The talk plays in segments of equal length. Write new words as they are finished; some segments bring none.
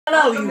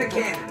Welcome to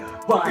Canada.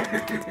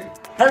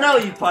 Hello,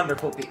 you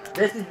wonderful people.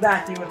 This is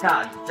Matthew and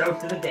Todd,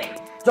 jokes of the day.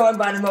 Joined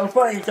by the most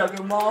funny joke of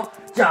them all,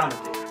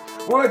 Jonathan.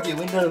 We're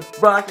doing the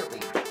Rocket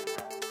League.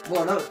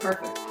 Well, that was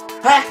perfect.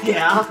 Heck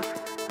yeah!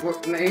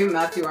 Me and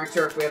Matthew aren't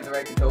sure if we have the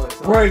right controller,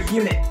 so We're a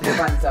unit. we'll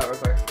find this out real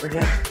quick. We're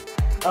doing.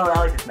 Oh, I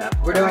like this map.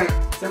 We're doing.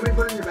 Somebody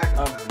put it in your back.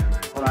 Oh, No, never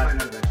mind. hold We'll on.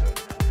 find out eventually.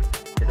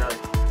 It does.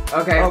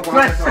 Okay, Oh,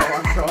 one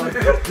control.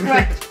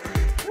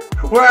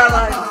 Where am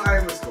I? I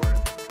almost scored.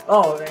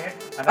 Oh, man.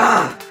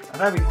 I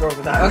thought we broke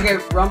it out. Okay,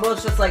 Rumble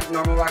is just like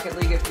normal Rocket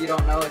League if you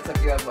don't know,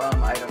 except you have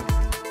items.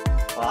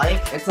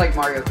 Like? It's like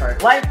Mario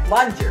Kart. Like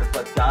plunger,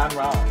 but gone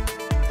wrong.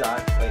 John,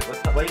 wait,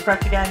 what do you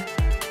press again?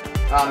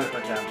 L,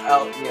 Put down.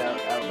 L button.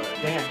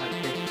 Damn, I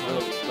think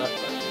left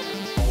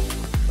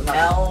Well, not-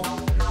 L.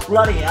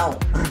 Bloody L.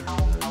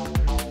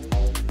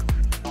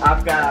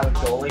 I've got out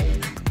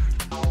goalie.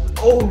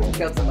 Oh,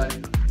 killed somebody.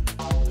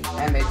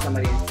 And made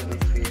somebody instantly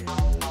spear.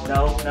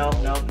 No.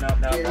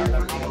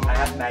 I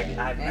have magnet.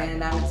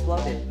 And I'm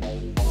exploded.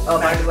 Oh,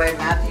 by the way,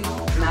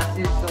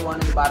 Matthew's the one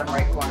in the bottom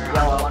right corner. I'm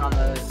Yellow. the one on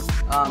the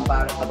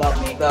bottom Above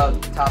me. The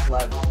top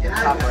left, Yeah,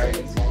 top I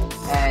right.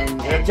 And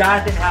And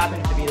Jonathan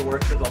happens to be the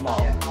worst of them all.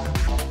 yeah.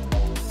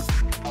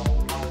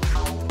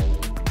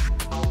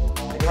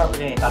 I give up the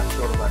game. That's the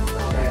shorter button.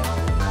 Yeah.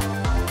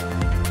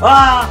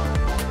 Ah!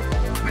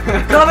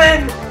 Come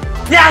in!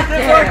 Yes,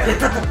 it Yeah. worked!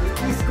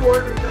 You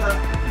scored with the...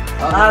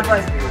 Oh, I was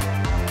like,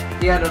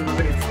 he had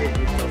unlimited speed.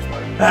 He's so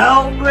smart.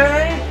 help me!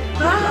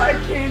 I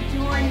can't do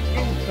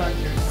anything,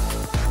 Thunder.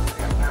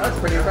 That's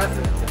pretty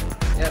impressive.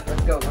 Yep,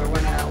 let's go. We're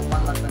winning out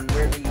one less than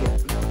we're the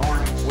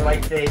orange.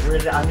 We're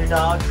the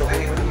underdogs, so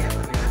Hey, we're what do you have?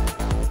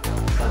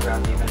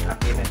 I'm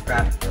even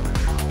crap.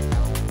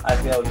 I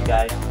failed you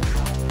guys.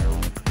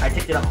 I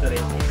tipped it up to the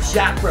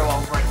shot bro, I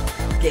was like,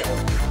 get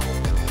one.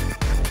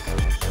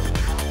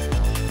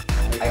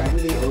 I am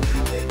the OG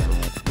bagel.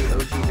 The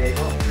OG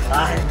bagel.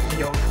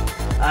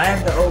 I am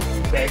the OG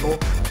bagel.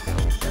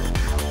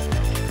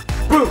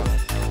 Boom!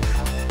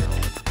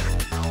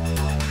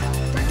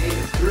 My name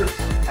is Bruce.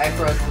 I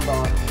froze the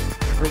ball.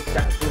 Group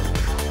shot, group.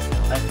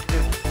 Let's do.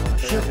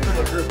 Shoot for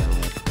the group.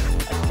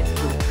 Let's get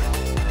group.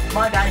 Come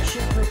on guys,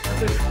 shoot for the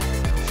group.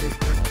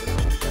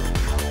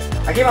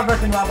 I gave my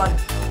first thing wrong button.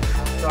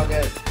 It's all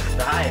good.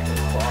 The highest is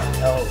far.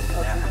 Oh,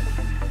 yeah.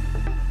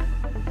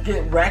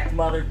 Get wrecked,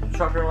 mother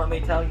trucker, let me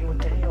tell you what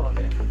the hell of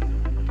it.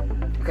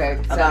 Okay,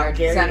 About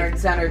Gary.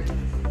 centered.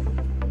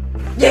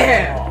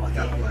 Yeah! I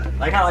got what?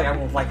 Like how like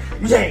everyone was like,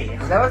 yeah!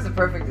 That was the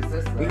perfect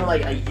assist. We though. were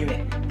like a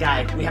unit.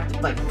 Guys, we have to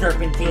like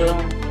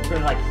serpentine. We're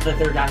like the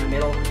third down the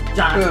middle.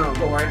 Jonathan Boom.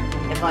 scored.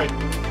 And like,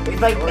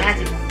 it's like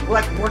magic.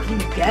 We're like working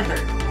together.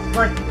 It's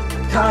like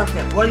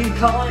concept. What do you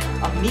call it?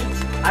 A meet.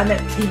 I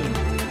meant team.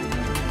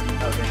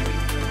 Okay.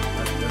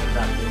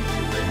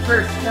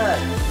 First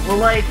touch. We're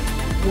like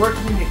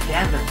working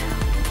together.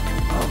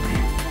 Oh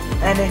man.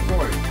 And then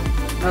forward.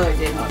 No, they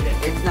didn't. Okay.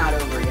 It's not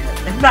over yet.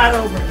 It's not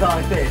over until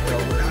I say it's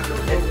over.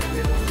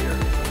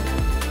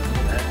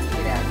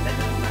 Yeah.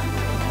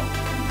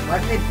 Why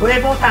did they? But they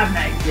both have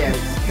knives. Yeah,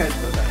 it's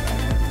because of that.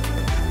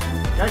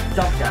 Just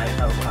jump guys.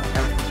 Oh, wow.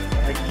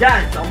 Like, you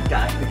gotta jump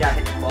guys. We gotta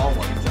hit the ball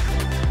while you jump.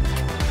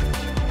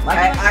 I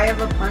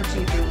have a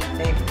punchy thingy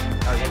thing.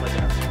 Oh, yeah, like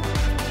that.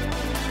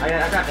 I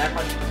got that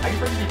punch. I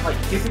just just like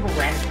two people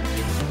ran into me.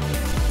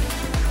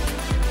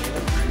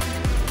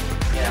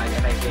 Yeah, I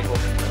got my game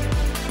open.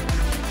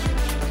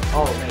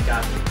 Oh, thank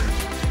God.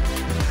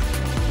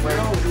 Where?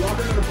 No, walk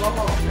into the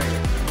ball. Okay.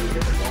 You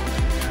get the ball.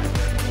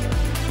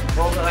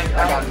 Well, like, I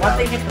got one it.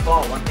 thing hits the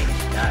ball, one thing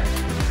hits the guy.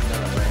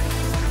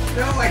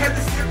 No, I had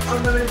the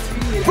unlimited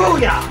speed.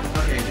 Booyah!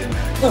 Okay, it didn't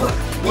matter.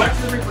 Watch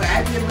the replay. I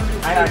had the unlimited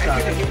speed. I got I it.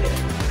 could've hit it.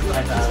 Look, I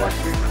just saw watch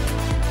the replay.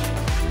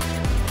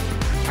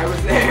 I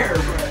was there,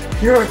 but...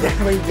 You were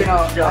definitely You know,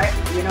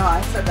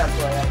 I set that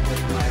play up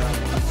with my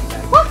punchy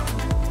guy.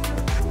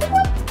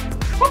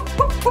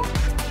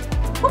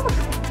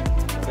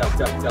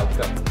 Go.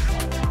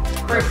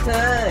 First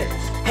touch.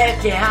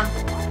 Heck yeah!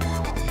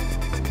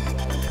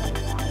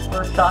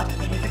 First touch,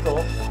 musical.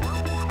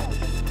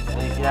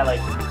 And you see that,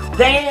 like,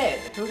 dang it!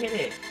 Who hit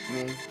it?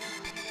 Me.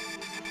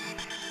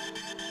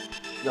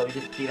 Yo, you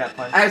just see that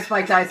punch? I have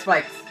spikes.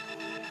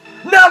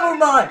 Never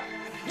mind!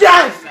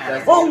 Yes!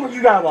 Doesn't- Oh,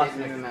 you gotta watch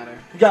Doesn't this. even matter.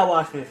 You gotta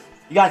watch this.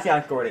 You gotta see how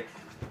I scored it.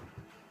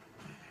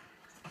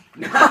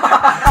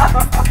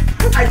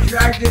 I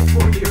dragged it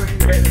for you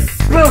and you hit it.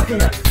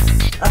 Brilliant!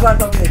 I thought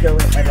something to go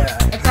in.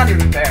 It's not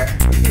even fair.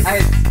 I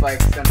had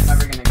spikes, so I'm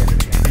never gonna get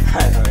it again. I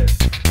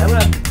would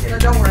have to No,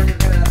 don't worry, you're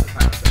gonna have to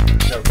find out.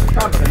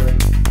 Probably.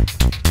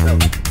 No.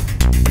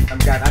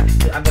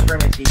 I'm the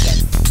permanent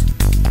defense.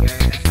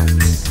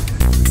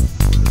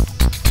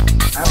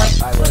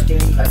 I like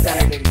doing the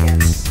centered it again.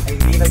 I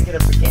even get a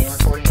game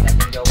recording and that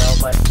didn't go well,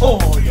 but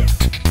oh yeah.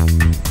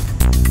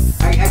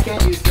 I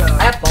can't use the... I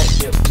have both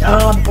too.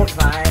 No, I'm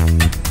 45.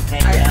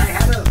 Heck I yeah.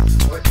 had a...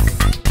 What?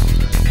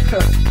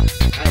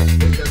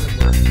 It doesn't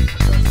work.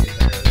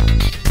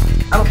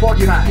 I'm a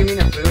 45. You mean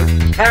a food?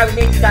 Hey, we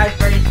need you guys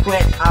ready to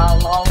quit.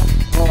 Lol.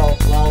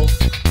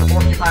 The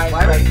porcupine.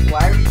 Why are we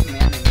commanding so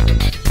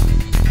much?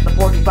 The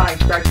porcupine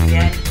strikes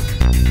again.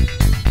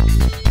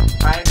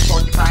 Right, the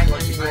porcupine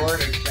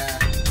strikes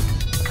back.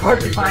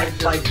 Porcupine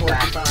strikes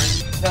back.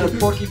 No, the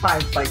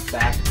porcupine strikes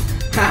back.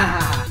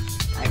 Haha.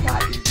 I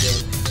got you,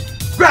 dude.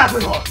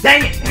 Grappling hook!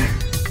 Dang it!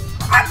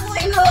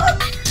 Grappling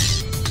hook!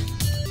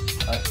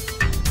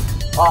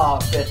 Oh,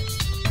 shit.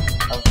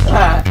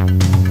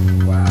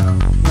 Wow.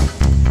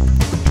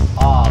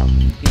 Oh,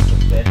 piece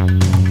of shit.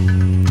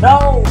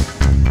 No!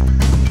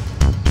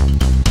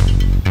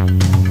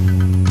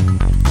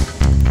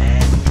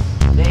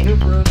 And they who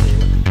proved it.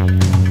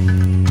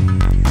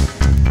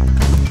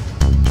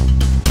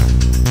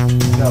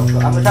 Go.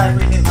 I'm gonna try to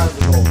bring in the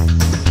goal.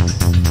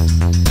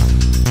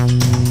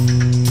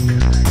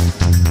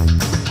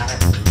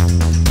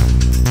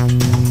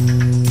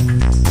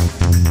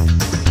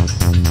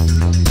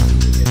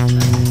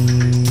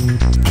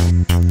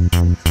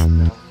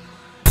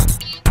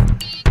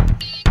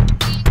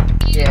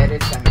 Yeah, it is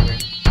time to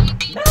ring.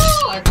 No!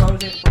 I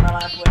froze it for my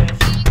last wish.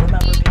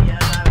 Remember me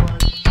as I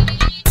was.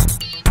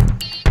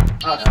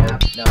 Oh, No,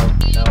 snap.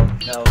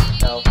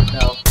 no.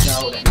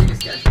 You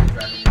just catch me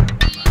driving in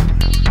one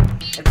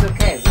It's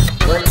okay.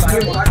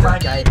 We're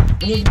fine, guys.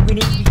 We need to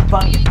be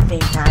funny at the same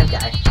time,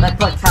 guys. Let's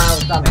put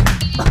Kyle's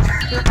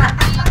stomach.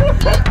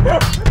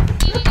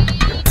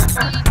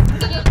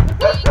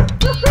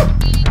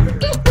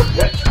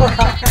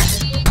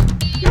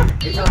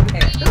 It's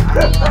okay.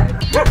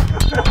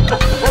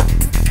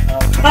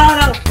 Oh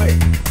no! Wait.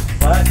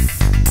 What?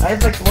 I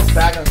just like to look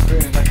back on the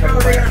screen and like. Oh,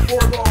 they got 4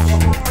 balls.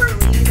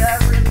 Charlie, that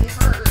really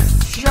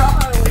hurts.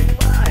 Charlie,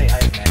 why? I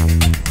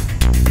imagine.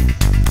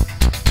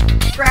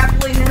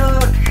 Grappling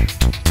hook.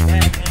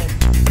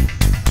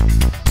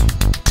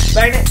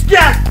 Bang it!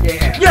 Yes!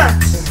 Yeah. Yes!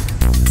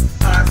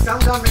 Some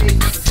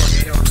combination of the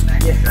tornado and the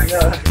magnet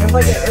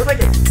strike.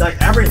 It was like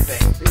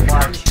everything.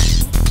 Watch.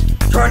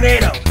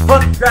 Tornado,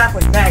 hook,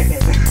 grappling,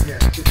 magnet. Yeah.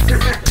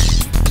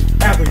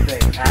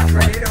 Everything.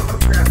 Tornado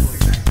hook grappling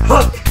magnet.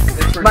 Hook!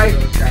 My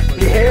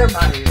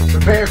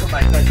Prepare for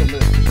my special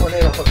move.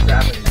 Tornado hook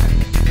grappling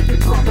magnet.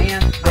 Oh,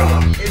 man.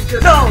 It's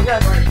just No,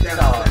 that's right down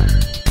no. the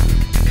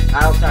center.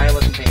 I'll try, I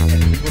wasn't paying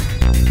attention.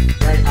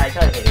 I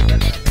tried to hit it,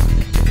 but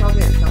It's all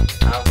good. It's all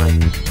good. I was like,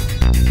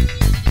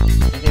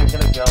 I think it's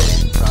gonna go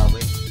in,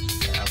 probably.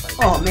 Yeah, I was like,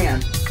 Oh, man.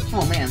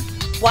 Oh, man.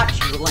 Watch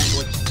your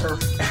language, sir.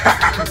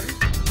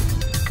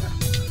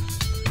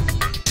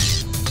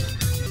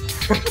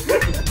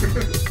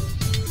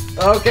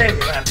 okay, we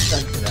don't have to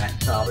censor that.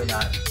 Probably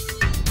not.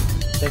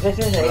 So this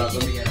is Let me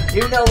 18. get it.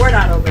 You know we're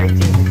not over 18,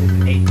 this is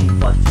an 18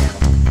 plus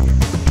channel.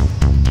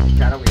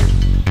 Kinda weird.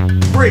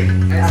 Free!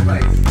 And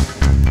spikes.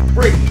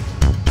 Free!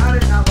 How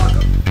did not luck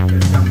up?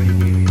 Because somebody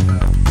gave me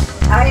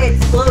the... I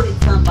exploded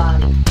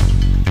somebody.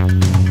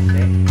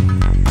 Okay.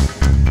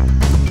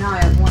 Now I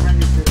have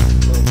 150.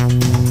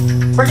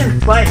 Freaking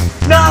spike!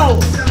 No!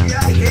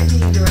 Somebody hit me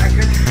into it. I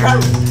couldn't go.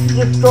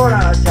 Just throw it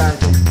on us,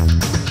 Jonathan.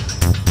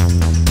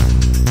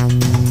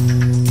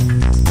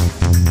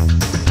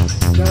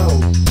 No.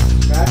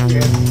 That's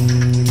good.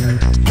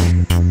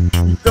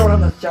 Just throw it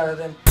on us,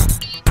 Jonathan.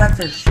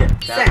 Censor shit.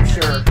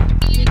 Censure.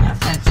 You have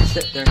censor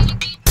shit there.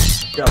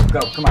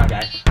 Go, come on,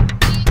 guys.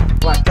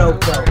 Come on, go.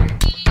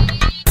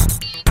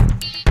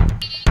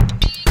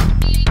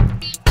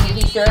 Can you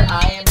be sure I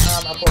am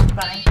a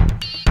porcupine?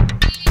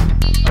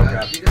 Oh,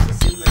 crap. You just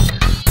assume that.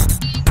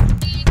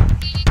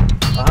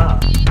 Ah.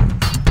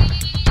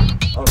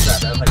 Oh,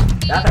 crap.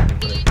 That's actually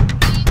really good.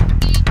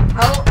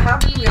 How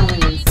did we only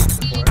win 6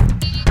 to 4?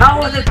 How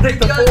was it 6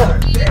 to 4? Because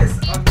of this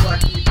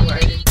unlucky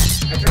play,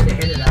 I tried to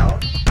hit it out,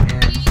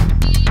 and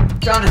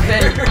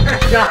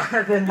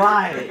Jonathan,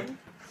 why?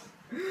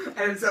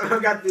 and somehow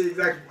got the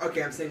exact.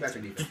 Okay, I'm staying back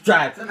in defense. Just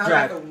drive. Somehow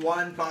got the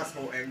one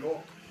possible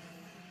angle.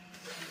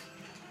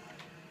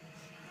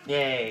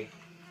 Yay.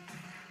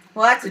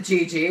 Well, that's a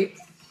GG.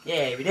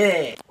 Yay, we did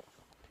it.